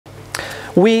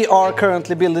We are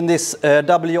currently building this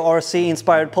WRC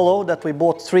inspired Polo that we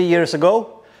bought 3 years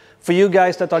ago. For you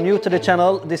guys that are new to the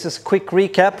channel, this is a quick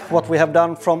recap what we have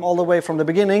done from all the way from the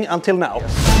beginning until now.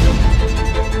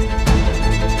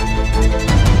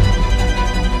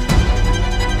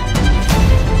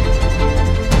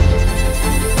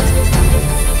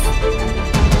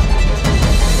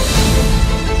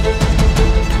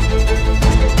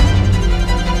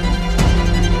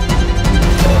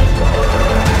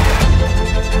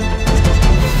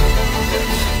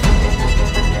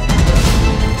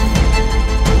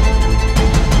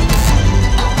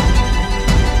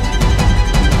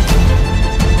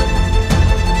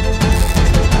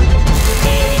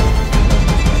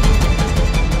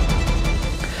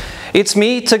 It's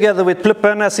me together with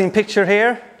Pluppen, as in picture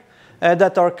here,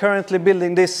 that are currently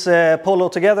building this Polo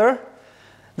together.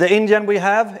 The engine we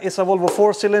have is a Volvo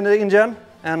 4-cylinder engine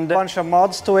and a bunch of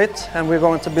mods to it, and we're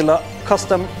going to build a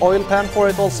custom oil pan for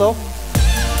it also.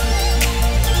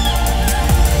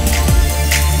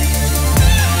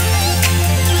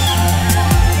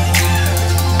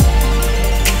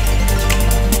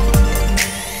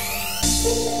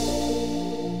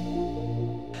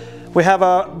 We have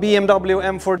a BMW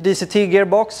M4 DCT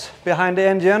gearbox behind the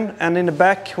engine, and in the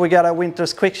back we got a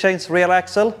Winter's quickchange rear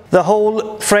axle. The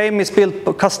whole frame is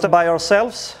built custom by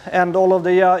ourselves, and all of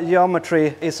the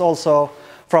geometry is also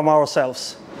from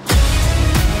ourselves.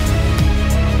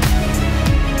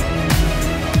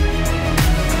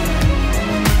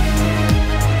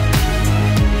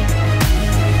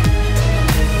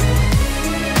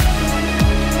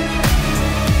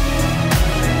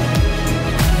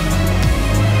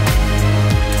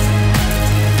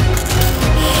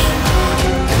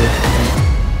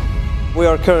 We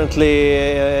are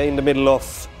currently in the middle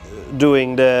of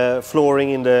doing the flooring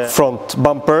in the front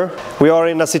bumper. We are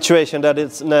in a situation that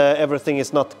everything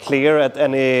is not clear at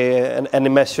any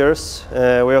measures.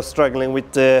 We are struggling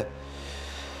with to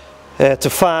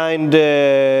find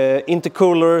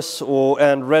intercoolers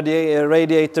and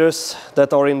radiators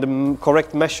that are in the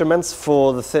correct measurements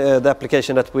for the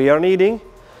application that we are needing.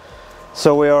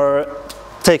 So we are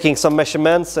taking some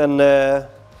measurements and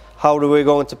how do we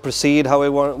going to proceed, how we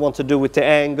want to do with the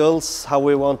angles, how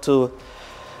we want to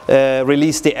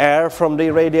release the air from the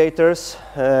radiators.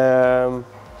 And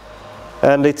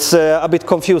it's a bit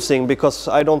confusing because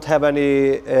I don't have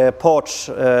any parts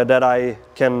that I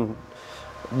can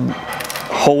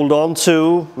hold on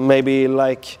to, maybe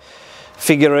like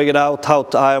figuring it out how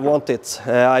I want it.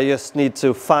 I just need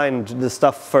to find the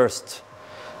stuff first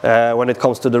when it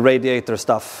comes to the radiator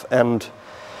stuff, and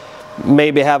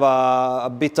maybe have a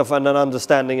bit of an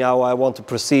understanding how I want to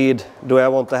proceed. Do I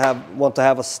want to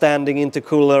have a standing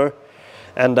intercooler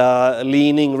and a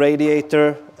leaning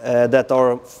radiator that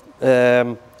are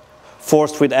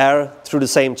forced with air through the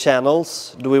same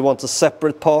channels? Do we want a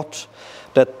separate part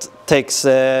that takes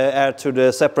air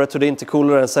separate to the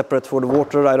intercooler and separate for the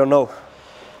water? I don't know.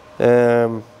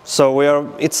 So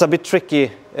it's a bit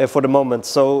tricky for the moment.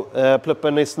 So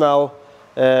Pluppen is now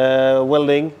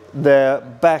welding the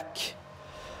back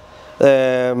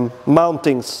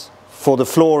mountings for the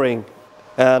flooring,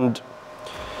 and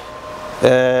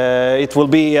it will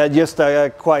be just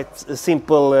a quite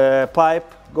simple pipe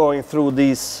going through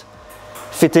these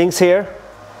fittings here,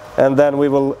 and then we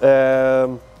will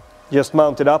just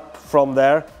mount it up from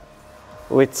there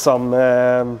with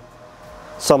some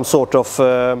sort of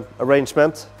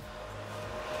arrangement.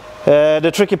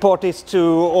 The tricky part is to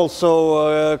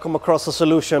also come across a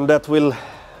solution that will,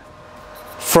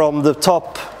 from the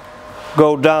top,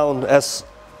 go down as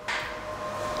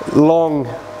long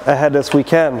ahead as we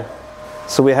can,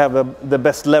 so we have the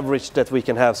best leverage that we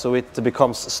can have, so it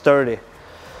becomes sturdy.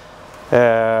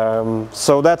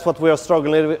 So that's what we are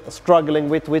struggling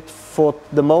with for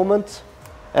the moment,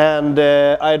 and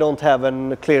I don't have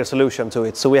a clear solution to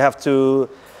it, so we have to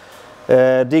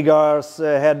dig our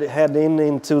head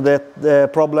into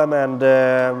that problem and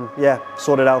yeah,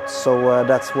 sort it out. So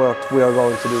that's what we are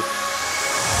going to do.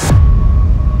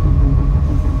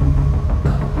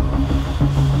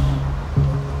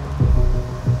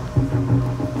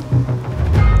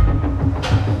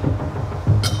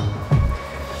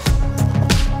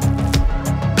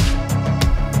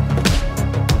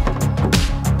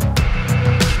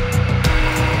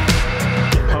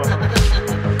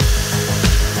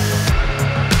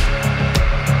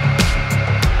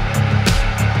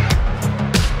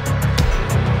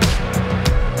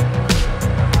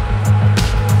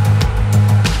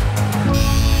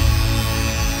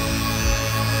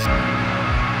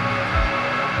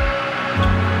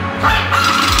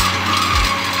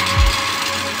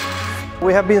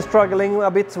 have been struggling a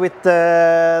bit with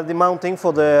the mounting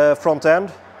for the front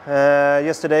end.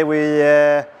 Yesterday we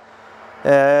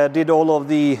did all of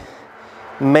the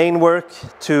main work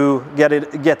to get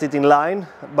it in line,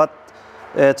 but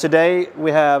today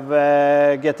we have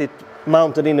get it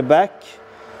mounted in the back.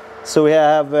 So we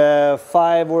have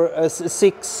 5 or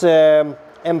 6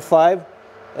 M5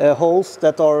 holes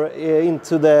that are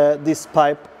into this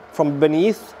pipe from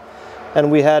beneath, and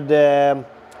we had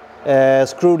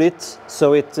screwed it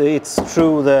so it's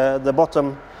through the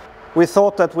bottom. We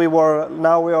thought that we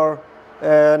are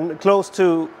close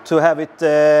to have it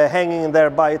hanging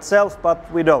there by itself,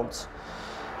 but we don't.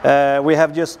 We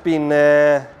have just been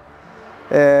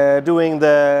doing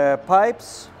the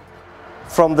pipes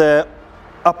from the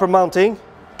upper mounting,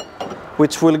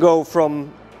 which will go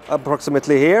from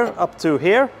approximately here up to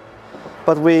here,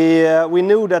 but we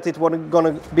knew that it was going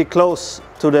to be close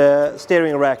to the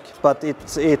steering rack, but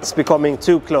it's becoming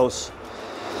too close.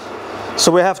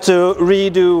 So we have to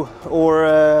redo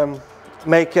or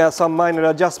make some minor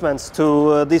adjustments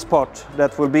to this part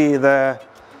that will be the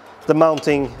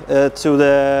mounting to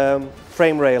the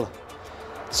frame rail.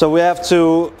 So we have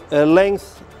to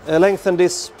lengthen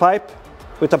this pipe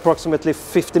with approximately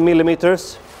 50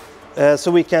 millimeters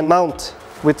so we can mount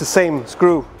with the same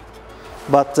screw,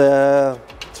 but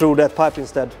through that pipe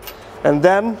instead. And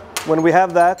then when we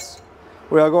have that,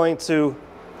 we are going to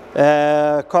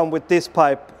come with this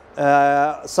pipe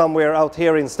somewhere out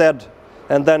here instead,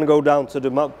 and then go down to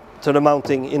the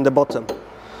mounting in the bottom.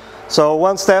 So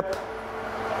 1 step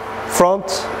front,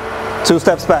 2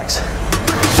 steps back.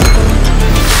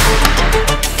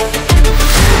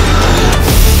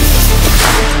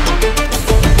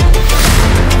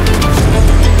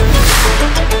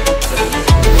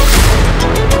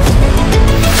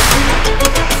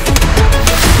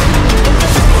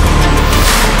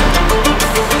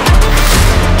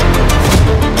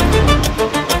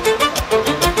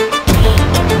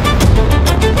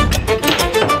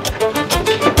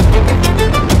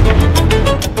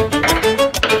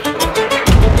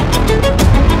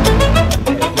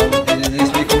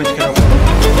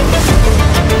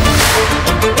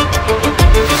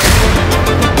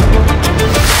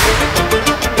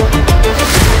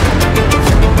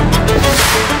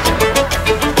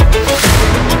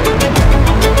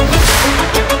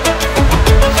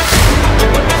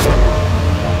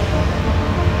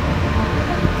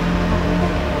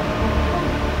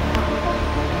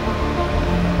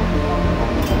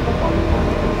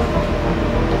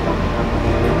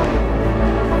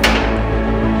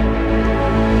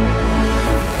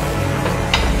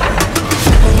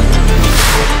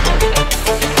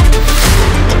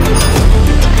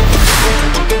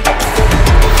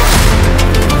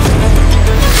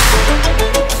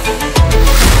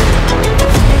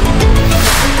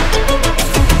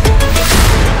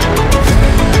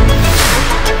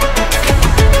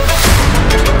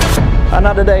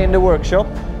 Another day in the workshop.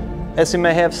 As you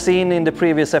may have seen in the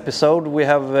previous episode, we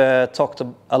have talked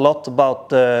a lot about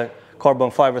the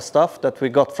carbon fiber stuff that we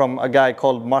got from a guy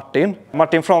called Martin.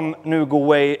 Martin from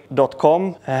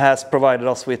Nugoway.com has provided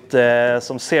us with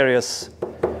some serious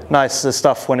nice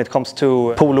stuff when it comes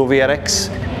to Polo VRX.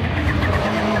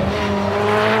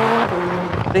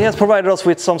 He has provided us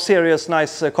with some serious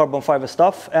nice carbon fiber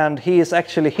stuff, and he is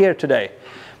actually here today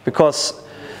because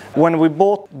when we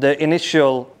bought the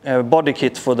initial body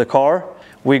kit for the car,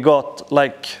 we got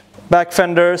like back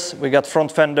fenders, we got front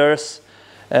fenders,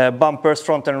 bumpers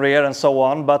front and rear and so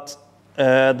on, but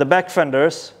the back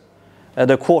fenders,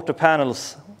 the quarter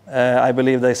panels, I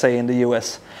believe they say in the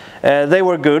US, they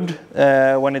were good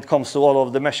when it comes to all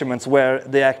of the measurements where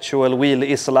the actual wheel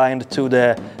is aligned to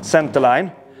the center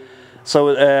line.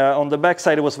 So on the back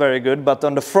side it was very good, but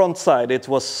on the front side it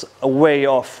was way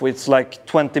off. It's like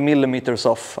 20 millimeters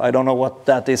off. I don't know what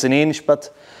that is in inch,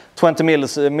 but 20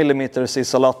 millimeters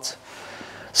is a lot.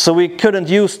 So we couldn't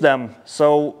use them.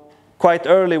 So quite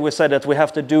early we said that we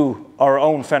have to do our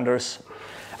own fenders.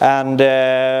 And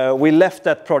we left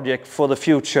that project for the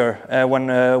future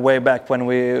way back when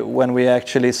we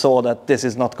actually saw that this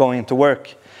is not going to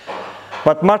work.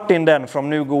 But Martin then from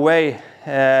Nugoway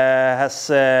has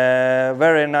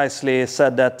very nicely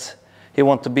said that he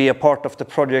wants to be a part of the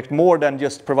project more than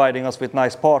just providing us with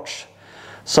nice parts.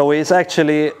 So he's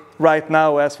actually right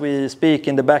now, as we speak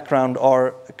in the background,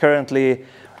 are currently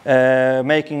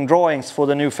making drawings for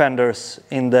the new fenders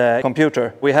in the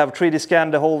computer. We have 3D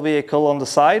scanned the whole vehicle on the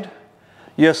side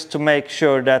just to make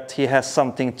sure that he has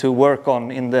something to work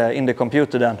on in the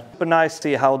computer then. Super nice to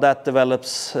see how that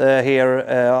develops here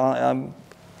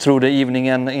through the evening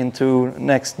and into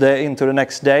the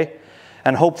next day.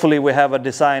 And hopefully we have a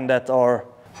design that are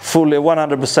fully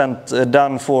 100%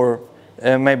 done for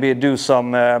maybe do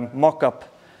some mock-up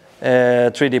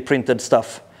 3D printed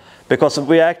stuff, because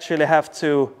we actually have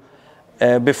to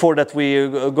before that we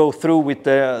go through with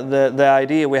the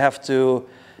idea, we have to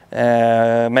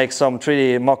make some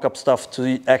 3D mock-up stuff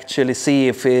to actually see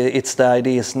if it's the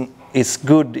idea is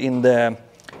good in the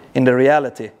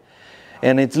reality.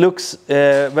 And it looks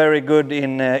very good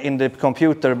in the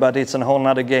computer, but it's a whole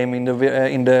other game in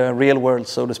the real world,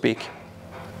 so to speak.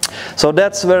 So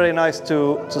that's very nice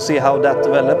to see how that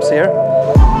develops here.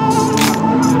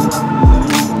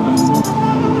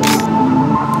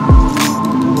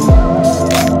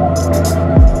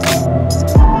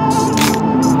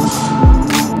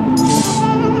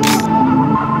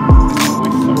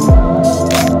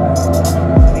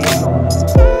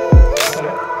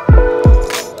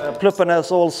 Pluppen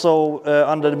has also,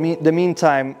 under the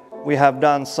meantime, we have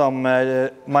done some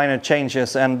minor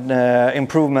changes and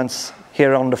improvements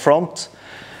here on the front.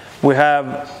 We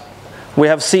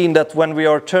have seen that when we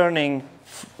are turning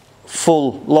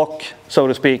full lock, so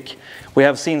to speak, we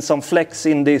have seen some flex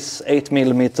in this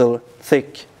 8mm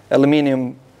thick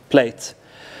aluminum plate.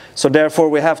 So therefore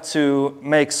we have to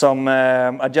make some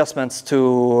adjustments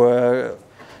to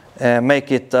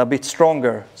make it a bit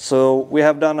stronger. So we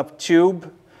have done a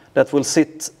tube that will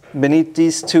sit beneath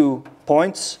these 2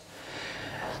 points.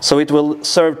 So it will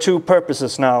serve 2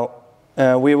 purposes now.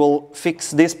 We will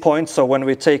fix this point, so when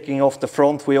we're taking off the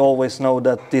front, we always know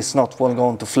that this not will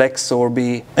going to flex or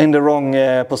be in the wrong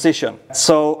position.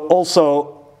 So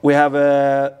also we have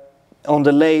on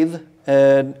the lathe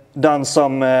done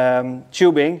some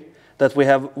tubing that we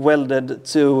have welded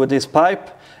to this pipe,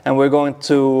 and we're going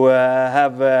to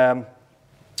have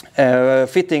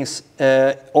fittings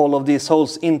all of these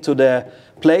holes into the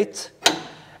plate,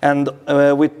 and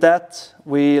with that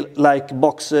we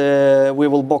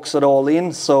will box it all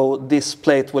in, so this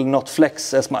plate will not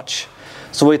flex as much.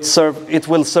 So it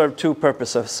will serve 2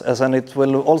 purposes, and it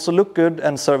will also look good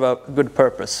and serve a good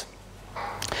purpose.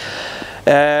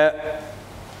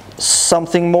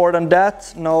 Something more than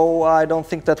that? No, I don't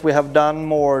think that we have done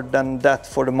more than that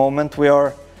for the moment. We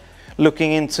are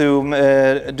looking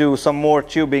into do some more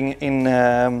tubing in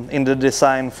the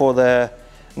design for the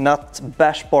not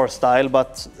bash bar style,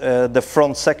 but the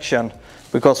front section,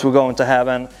 because we're going to have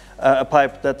a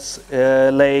pipe that's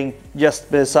laying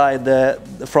just beside the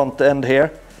front end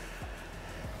here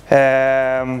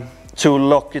to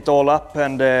lock it all up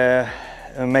and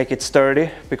make it sturdy,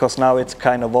 because now it's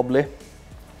kind of wobbly.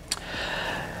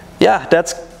 Yeah,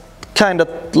 that's kind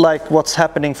of like what's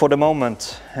happening for the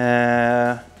moment.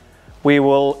 We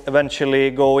will eventually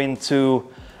go into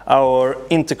our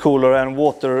intercooler and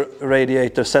water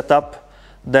radiator setup.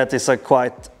 That is a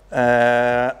quite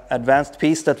advanced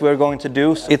piece that we're going to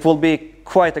do. It will be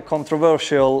quite a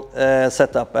controversial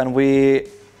setup, and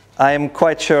I am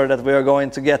quite sure that we are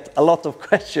going to get a lot of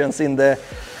questions in the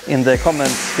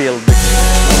comments field.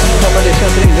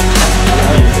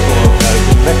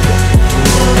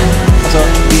 Alltså,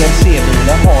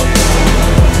 DLC-bilen har ju...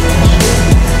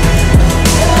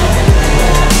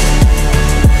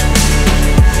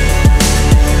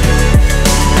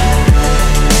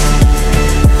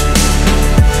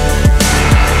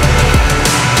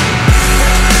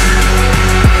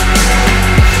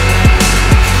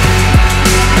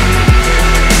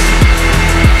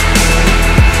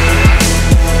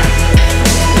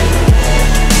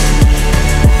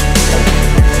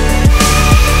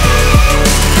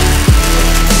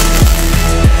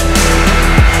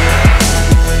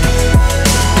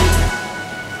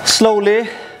 Slowly,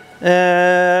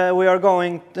 we are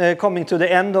coming to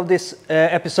the end of this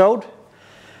episode.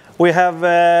 We have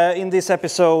in this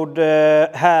episode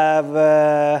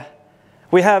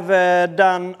we have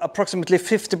done approximately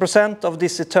 50% of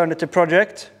this Eternity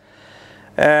project.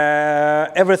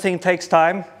 Everything takes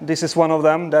time. This is one of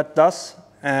them that does.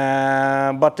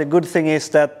 But the good thing is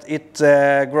that it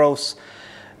grows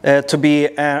to be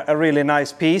a really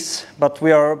nice piece. But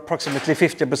we are approximately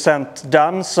 50%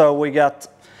 done, so we got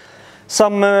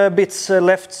some bits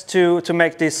left to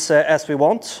make this as we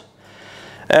want.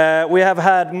 We have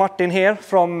had Martin here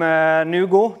from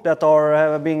Nugoway that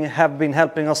have been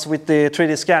helping us with the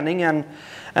 3D scanning,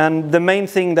 and the main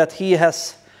thing that he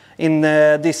has in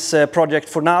this project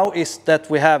for now is that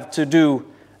we have to do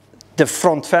the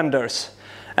front fenders.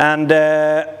 And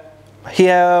he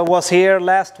was here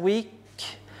last week,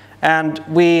 and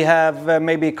we have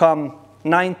maybe come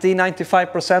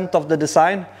 90–95% of the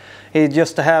design. He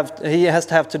has to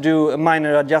have to do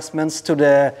minor adjustments to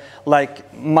the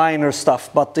minor stuff,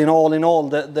 but in all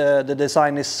the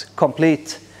design is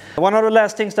complete. One of the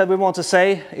last things that we want to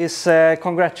say is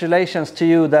congratulations to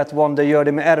you that won the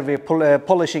M4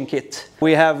 polishing kit.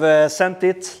 We have sent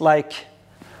it like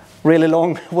really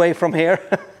long way from here.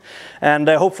 And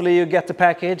hopefully you get the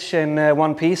package in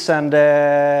one piece and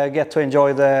get to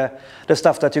enjoy the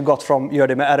stuff that you got from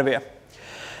M4.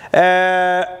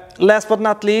 Last but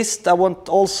not least, I want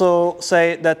to also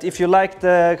say that if you like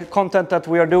the content that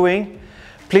we are doing,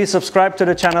 please subscribe to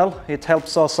the channel. It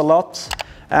helps us a lot.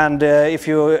 And if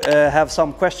you have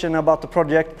some question about the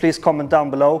project, please comment down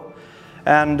below.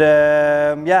 And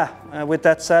with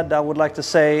that said, I would like to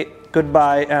say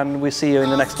goodbye and we see you in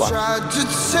the next one.